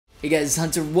Hey guys, it's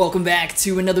Hunter. Welcome back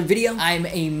to another video. I'm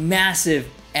a massive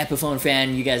Epiphone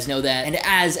fan, you guys know that, and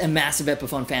as a massive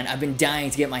Epiphone fan, I've been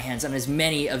dying to get my hands on as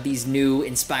many of these new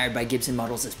inspired by Gibson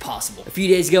models as possible. A few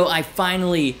days ago, I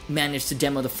finally managed to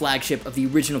demo the flagship of the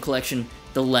original collection,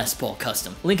 the Les Paul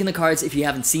Custom. Link in the cards if you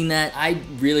haven't seen that. I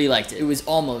really liked it. It was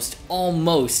almost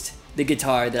the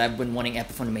guitar that I've been wanting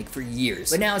Epiphone to make for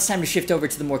years. But now it's time to shift over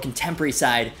to the more contemporary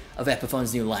side of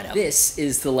Epiphone's new lineup. This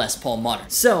is the Les Paul Modern.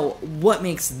 So, what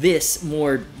makes this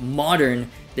more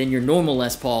modern than your normal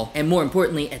Les Paul? And more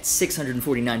importantly, at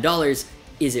 $649,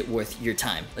 is it worth your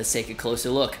time? Let's take a closer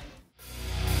look.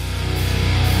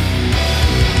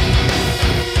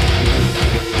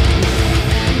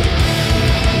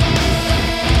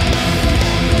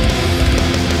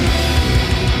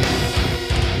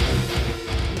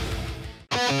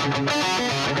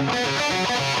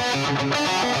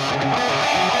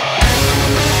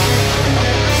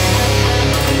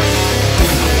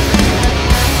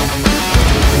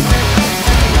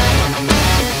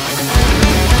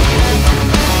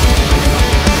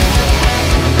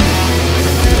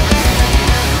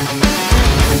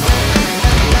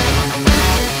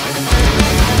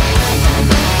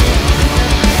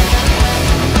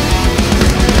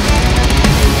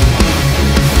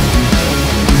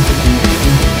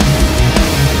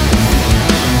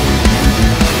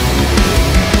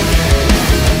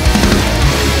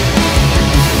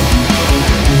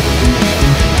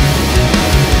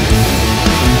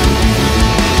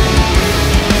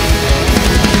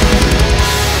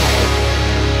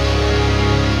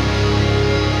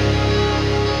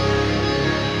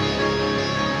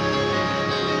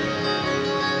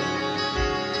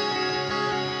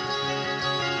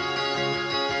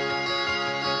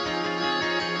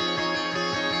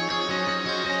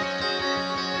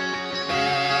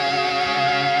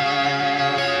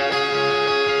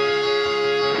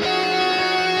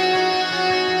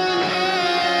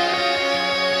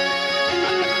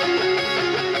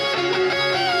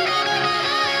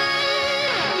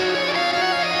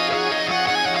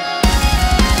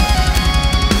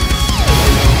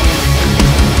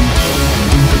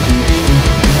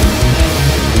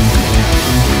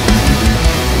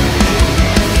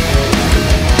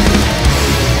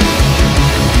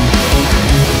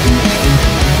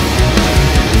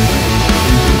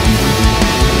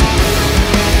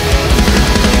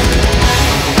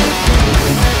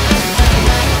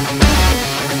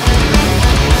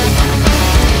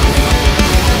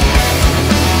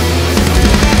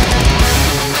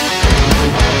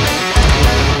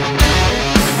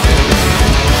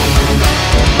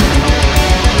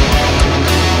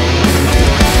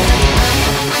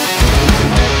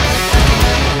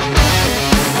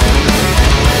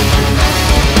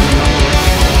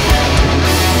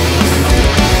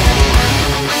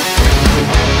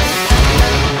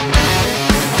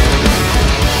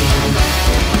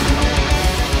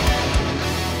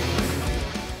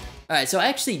 Alright, so I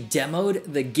actually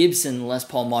demoed the Gibson Les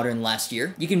Paul Modern last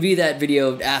year. You can view that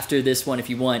video after this one if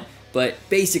you want, but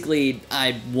basically,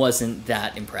 I wasn't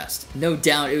that impressed. No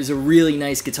doubt, it was a really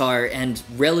nice guitar and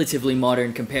relatively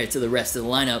modern compared to the rest of the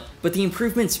lineup, but the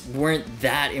improvements weren't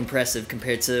that impressive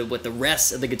compared to what the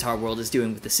rest of the guitar world is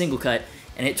doing with the single cut,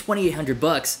 and at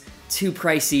 $2,800, too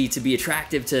pricey to be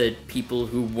attractive to people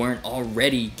who weren't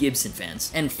already Gibson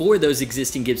fans. And for those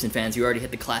existing Gibson fans, you already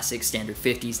had the classic standard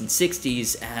 50s and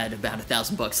 60s at about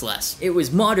 $1,000 less. It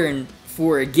was modern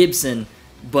for a Gibson,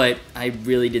 but I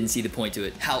really didn't see the point to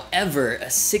it. However, a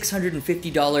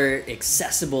 $650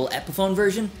 accessible Epiphone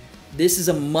version, this is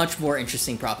a much more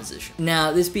interesting proposition.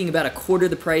 Now, this being about a quarter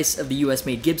the price of the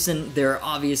US-made Gibson, there are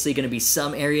obviously going to be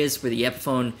some areas where the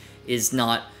Epiphone is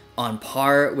not on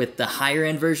par with the higher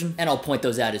end version, and I'll point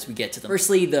those out as we get to them.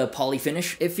 Firstly, the poly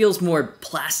finish. It feels more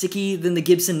plasticky than the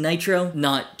Gibson Nitro.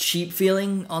 Not cheap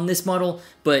feeling on this model,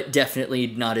 but definitely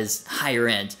not as higher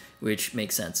end, which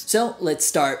makes sense. So let's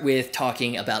start with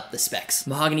talking about the specs.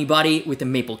 Mahogany body with a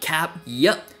maple cap.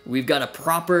 Yep, we've got a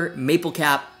proper maple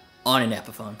cap on an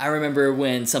Epiphone. I remember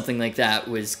when something like that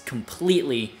was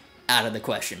completely out of the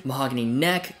question. Mahogany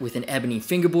neck with an ebony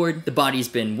fingerboard. The body's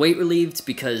been weight relieved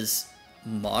because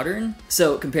modern?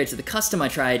 So compared to the custom I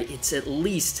tried, it's at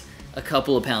least a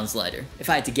couple of pounds lighter.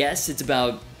 If I had to guess, it's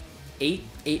about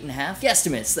 8.5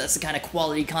 guesstimates. That's the kind of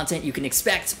quality content you can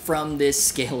expect from this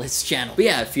scaleless channel. But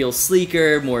yeah, it feels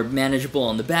sleeker, more manageable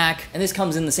on the back, and this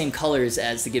comes in the same colors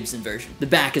as the Gibson version. The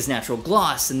back is natural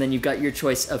gloss, and then you've got your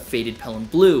choice of faded pelham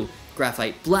blue,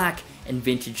 graphite black, and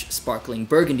vintage sparkling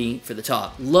burgundy for the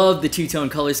top. Love the two-tone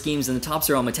color schemes, and the tops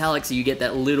are all metallic, so you get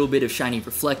that little bit of shiny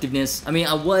reflectiveness. I mean,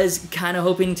 I was kind of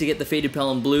hoping to get the faded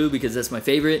pelham blue because that's my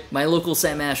favorite. My local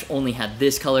Sam Ash only had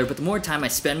this color, but the more time I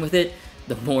spend with it,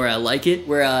 the more I like it.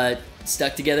 We're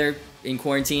stuck together in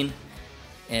quarantine,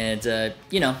 and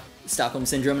you know, Stockholm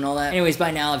Syndrome and all that. Anyways,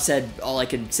 by now I've said all I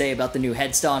could say about the new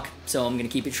headstock, so I'm gonna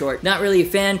keep it short. Not really a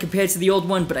fan compared to the old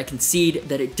one, but I concede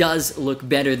that it does look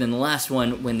better than the last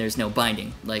one when there's no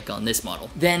binding, like on this model.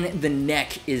 Then the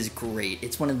neck is great.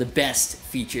 It's one of the best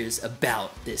features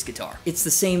about this guitar. It's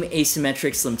the same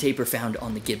asymmetric slim taper found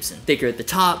on the Gibson. Thicker at the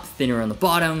top, thinner on the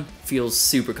bottom, feels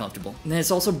super comfortable. And then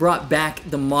it's also brought back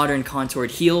the modern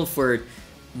contoured heel for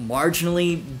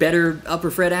marginally better upper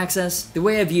fret access. The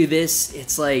way I view this,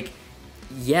 it's like,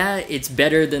 yeah, it's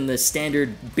better than the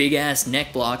standard big-ass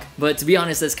neck block, but to be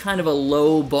honest, that's kind of a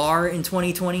low bar in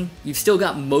 2020. You've still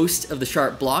got most of the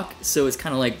sharp block, so it's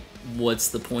kind of like, what's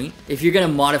the point? If you're gonna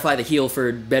modify the heel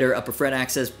for better upper fret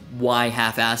access, why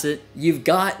half-ass it? You've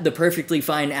got the perfectly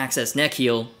fine access neck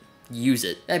heel, use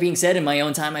it. That being said, in my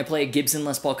own time, I play a Gibson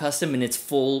Les Paul Custom in its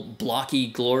full blocky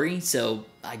glory, so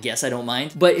I guess I don't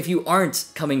mind. But if you aren't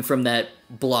coming from that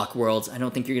block world, I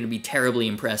don't think you're gonna be terribly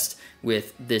impressed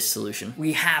with this solution.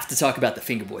 We have to talk about the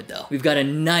fingerboard though. We've got a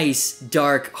nice,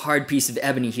 dark, hard piece of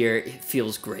ebony here. It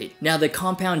feels great. Now, the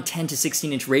compound 10 to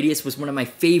 16 inch radius was one of my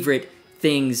favorite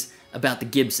things about the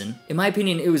Gibson. In my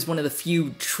opinion, it was one of the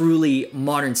few truly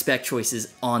modern spec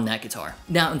choices on that guitar.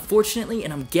 Now, unfortunately,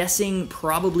 and I'm guessing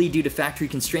probably due to factory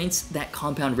constraints, that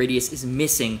compound radius is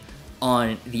missing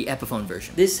on the Epiphone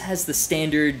version. This has the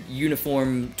standard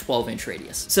uniform 12-inch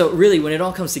radius. So really, when it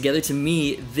all comes together, to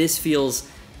me, this feels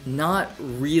not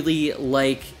really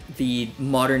like the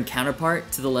modern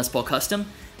counterpart to the Les Paul Custom,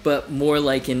 but more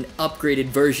like an upgraded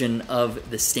version of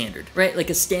the standard, right?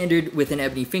 Like a standard with an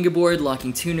ebony fingerboard,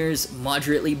 locking tuners,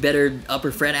 moderately better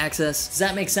upper fret access. Does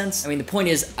that make sense? I mean, the point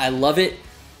is, I love it.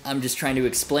 I'm just trying to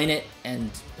explain it and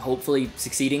hopefully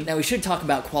succeeding. Now, we should talk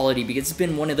about quality because it's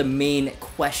been one of the main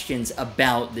questions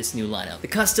about this new lineup. The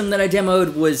custom that I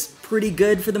demoed was pretty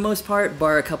good for the most part,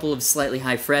 bar a couple of slightly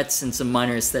high frets and some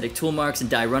minor aesthetic tool marks and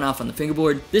die runoff on the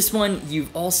fingerboard. This one,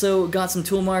 you've also got some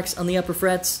tool marks on the upper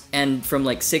frets, and from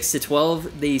like 6 to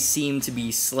 12, they seem to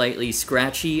be slightly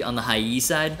scratchy on the high E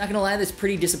side. Not gonna lie, that's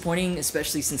pretty disappointing,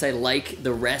 especially since I like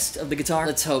the rest of the guitar.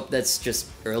 Let's hope that's just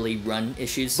early run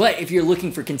issues. But if you're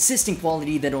looking for consistent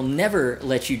quality that'll never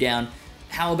let you down,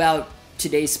 how about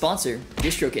today's sponsor,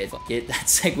 DistroKid? Fuck it, that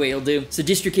segue will do. So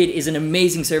DistroKid is an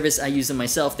amazing service. I use them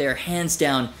myself. They are hands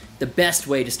down the best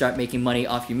way to start making money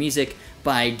off your music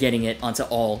by getting it onto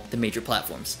all the major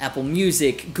platforms. Apple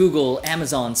Music, Google,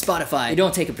 Amazon, Spotify. They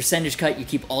don't take a percentage cut, you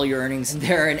keep all your earnings, and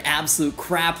there are an absolute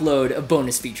crap load of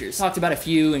bonus features. Talked about a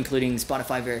few, including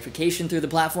Spotify verification through the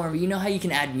platform, but you know how you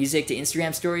can add music to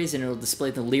Instagram stories and it'll display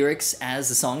the lyrics as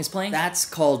the song is playing? That's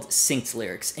called synced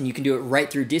lyrics, and you can do it right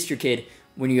through DistroKid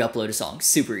when you upload a song.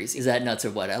 Super easy. Is that nuts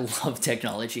or what? I love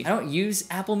technology. I don't use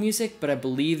Apple Music, but I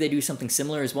believe they do something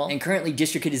similar as well. And currently,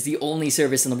 DistroKid is the only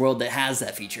service in the world that has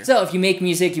that feature. So if you make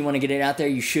music, you want to get it out there,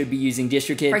 you should be using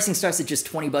DistroKid. Pricing starts at just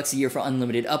 20 bucks a year for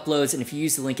unlimited uploads, and if you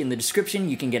use the link in the description,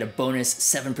 you can get a bonus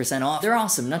 7% off. They're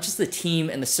awesome, not just the team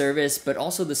and the service, but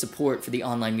also the support for the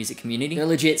online music community. They're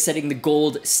legit setting the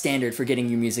gold standard for getting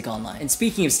your music online. And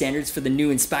speaking of standards, for the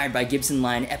new Inspired by Gibson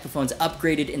line, Epiphone's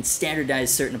upgraded and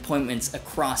standardized certain appointments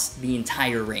across the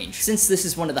entire range. Since this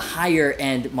is one of the higher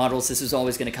end models, this is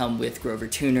always going to come with Grover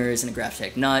tuners and a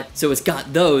Graphtec nut, so it's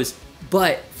got those,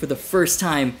 but for the first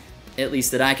time, at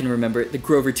least that I can remember, the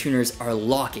Grover tuners are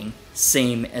locking,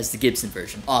 same as the Gibson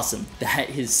version. Awesome.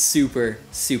 That is super,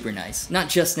 super nice. Not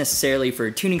just necessarily for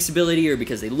tuning stability or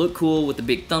because they look cool with the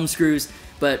big thumb screws,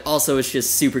 but also it's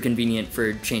just super convenient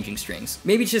for changing strings.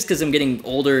 Maybe it's just because I'm getting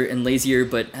older and lazier,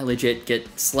 but I legit get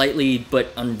slightly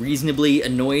but unreasonably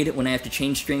annoyed when I have to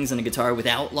change strings on a guitar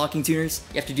without locking tuners.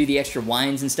 You have to do the extra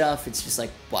winds and stuff. It's just like,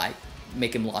 why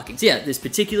make them locking? So yeah, this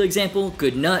particular example,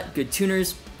 good nut, good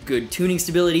tuners, good tuning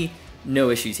stability, no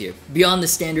issues here. Beyond the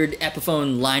standard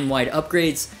Epiphone line-wide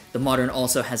upgrades, the Modern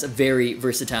also has a very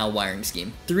versatile wiring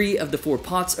scheme. 3 of the 4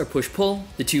 pots are push-pull,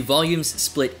 the 2 volumes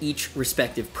split each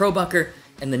respective probucker,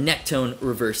 and the neck tone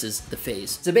reverses the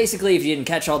phase. So basically, if you didn't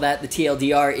catch all that, the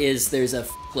TLDR is there's a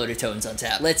load of tones on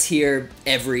tap. Let's hear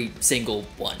every single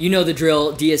one. You know the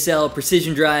drill, DSL,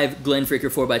 Precision Drive, Glenn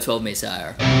Fricker 4x12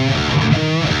 Mesa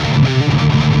IR.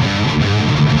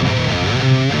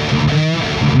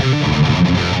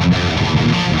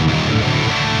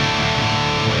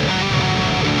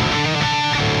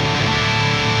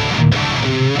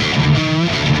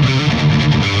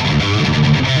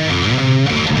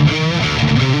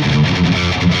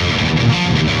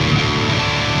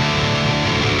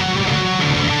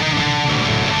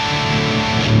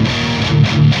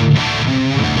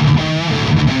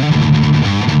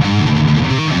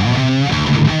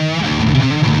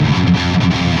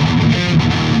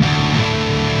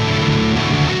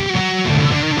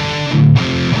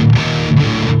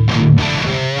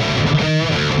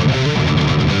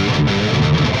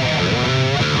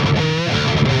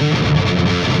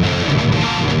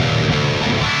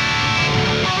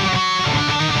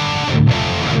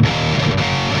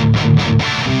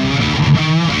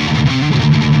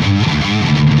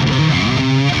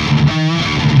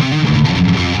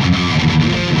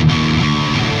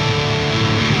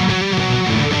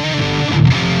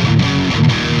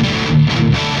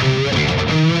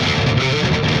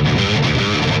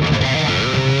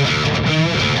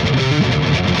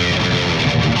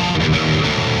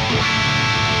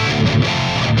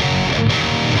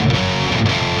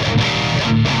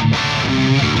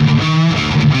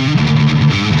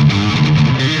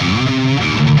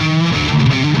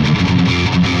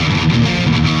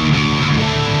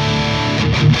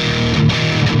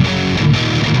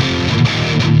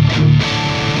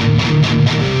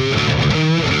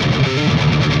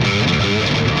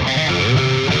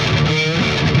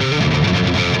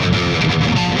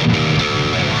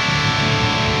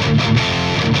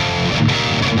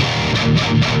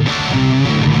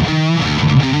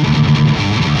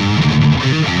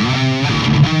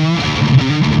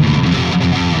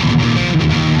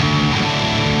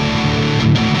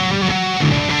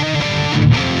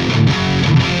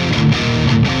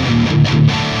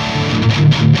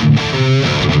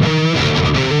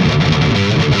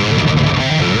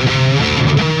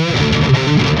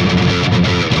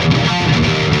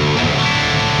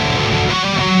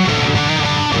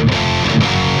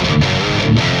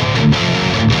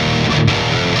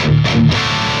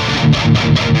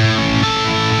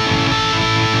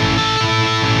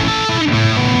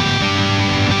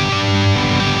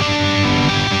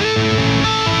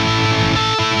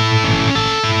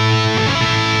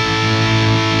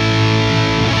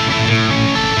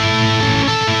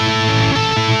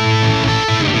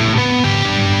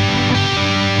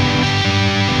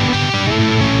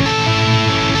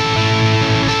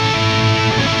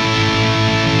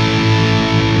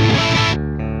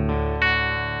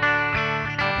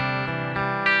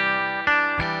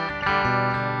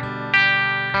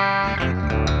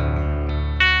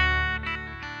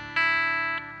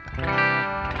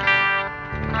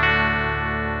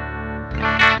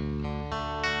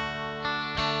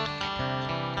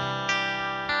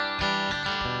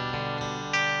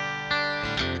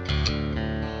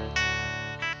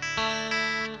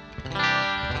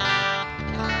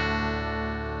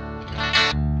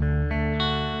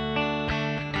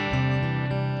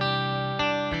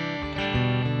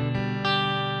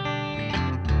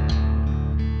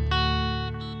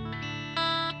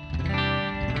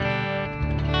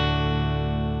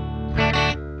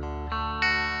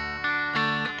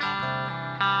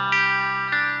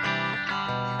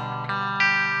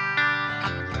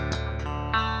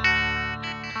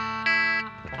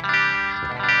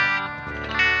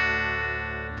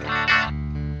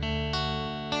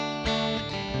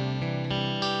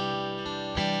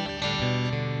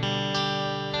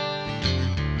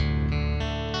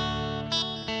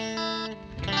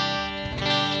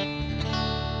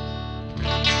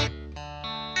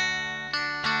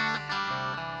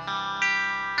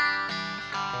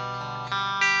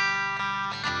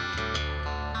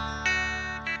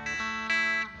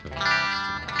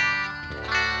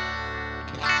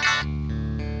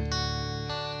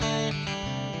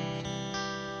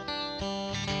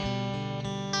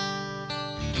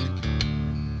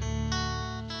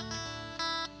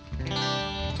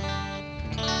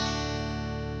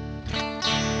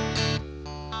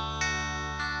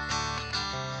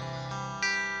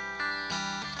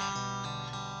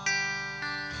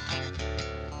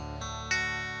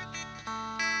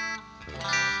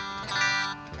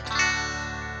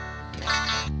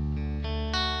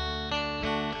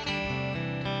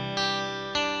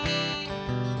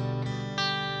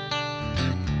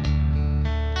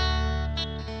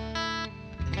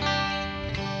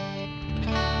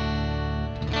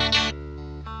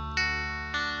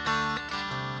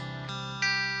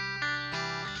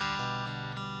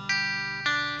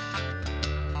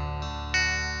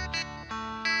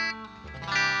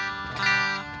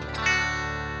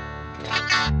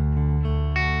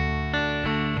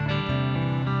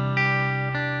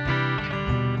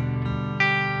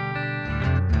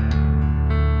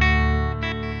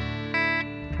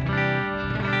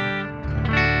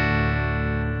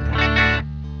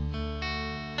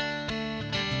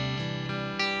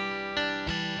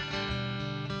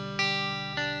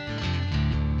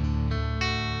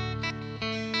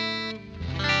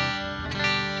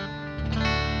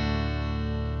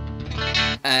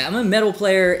 I'm a metal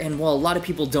player, and while a lot of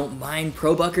people don't mind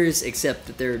Pro Buckers, except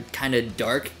that they're kind of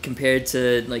dark compared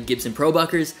to like Gibson Pro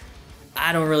Buckers,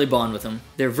 I don't really bond with them.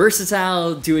 They're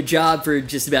versatile, do a job for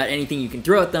just about anything you can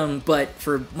throw at them, but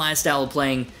for my style of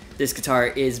playing, this guitar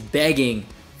is begging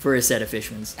for a set of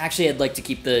Fishmans. Actually, I'd like to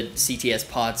keep the CTS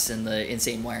pots and the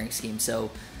insane wiring scheme,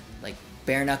 so like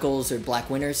bare knuckles or black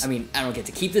winters. I mean, I don't get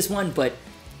to keep this one, but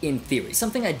in theory.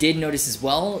 Something I did notice as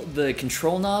well, the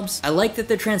control knobs. I like that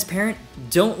they're transparent,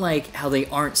 don't like how they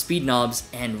aren't speed knobs,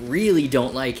 and really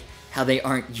don't like how they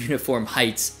aren't uniform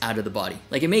heights out of the body.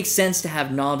 Like, it makes sense to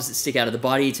have knobs that stick out of the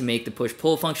body to make the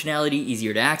push-pull functionality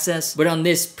easier to access, but on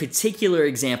this particular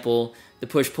example, the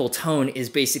push-pull tone is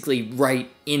basically right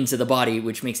into the body,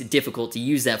 which makes it difficult to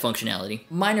use that functionality.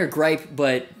 Minor gripe,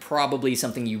 but probably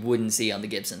something you wouldn't see on the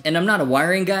Gibson. And I'm not a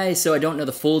wiring guy, so I don't know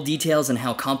the full details on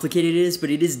how complicated it is, but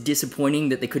it is disappointing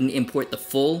that they couldn't import the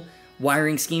full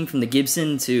wiring scheme from the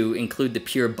Gibson to include the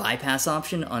pure bypass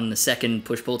option on the second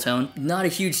push-pull tone. Not a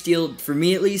huge deal for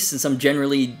me, at least, since I'm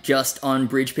generally just on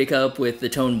bridge pickup with the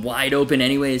tone wide open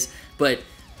anyways, but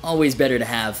always better to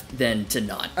have than to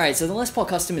not. Alright, so the Les Paul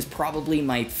Custom is probably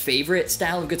my favorite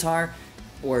style of guitar,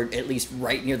 or at least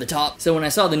right near the top. So when I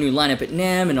saw the new lineup at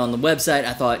NAMM and on the website,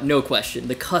 I thought, no question,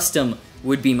 the Custom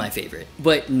would be my favorite.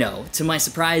 But no, to my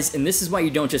surprise, and this is why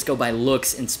you don't just go by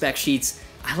looks and spec sheets,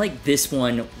 I like this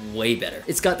one way better.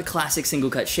 It's got the classic single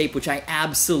cut shape, which I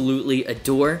absolutely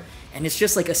adore, and it's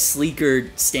just like a sleeker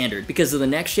standard. Because of the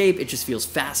neck shape, it just feels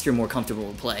faster, more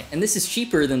comfortable to play. And this is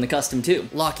cheaper than the Custom too.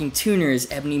 Locking tuners,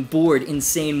 ebony board,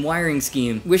 insane wiring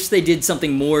scheme. Wish they did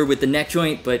something more with the neck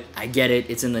joint, but I get it,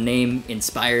 it's in the name,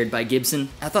 inspired by Gibson.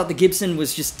 I thought the Gibson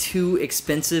was just too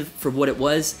expensive for what it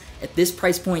was. At this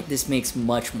price point, this makes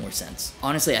much more sense.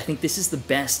 Honestly, I think this is the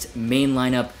best main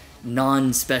lineup,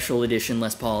 non-special edition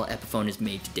Les Paul Epiphone is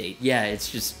made to date. Yeah,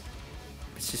 it's just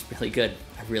really good.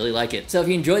 I really like it. So if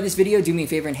you enjoyed this video, do me a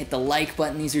favor and hit the like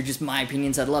button. These are just my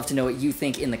opinions. I'd love to know what you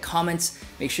think in the comments.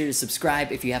 Make sure to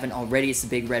subscribe if you haven't already. It's the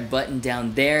big red button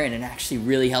down there, and it actually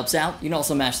really helps out. You can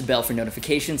also mash the bell for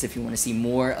notifications if you want to see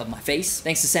more of my face.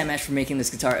 Thanks to Sam Ash for making this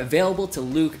guitar available, to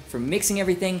Luke for mixing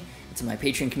everything, and to my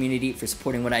Patreon community for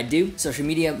supporting what I do. Social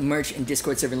media, merch, and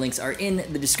Discord server links are in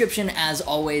the description. As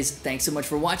always, thanks so much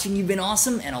for watching. You've been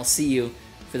awesome, and I'll see you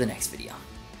for the next video.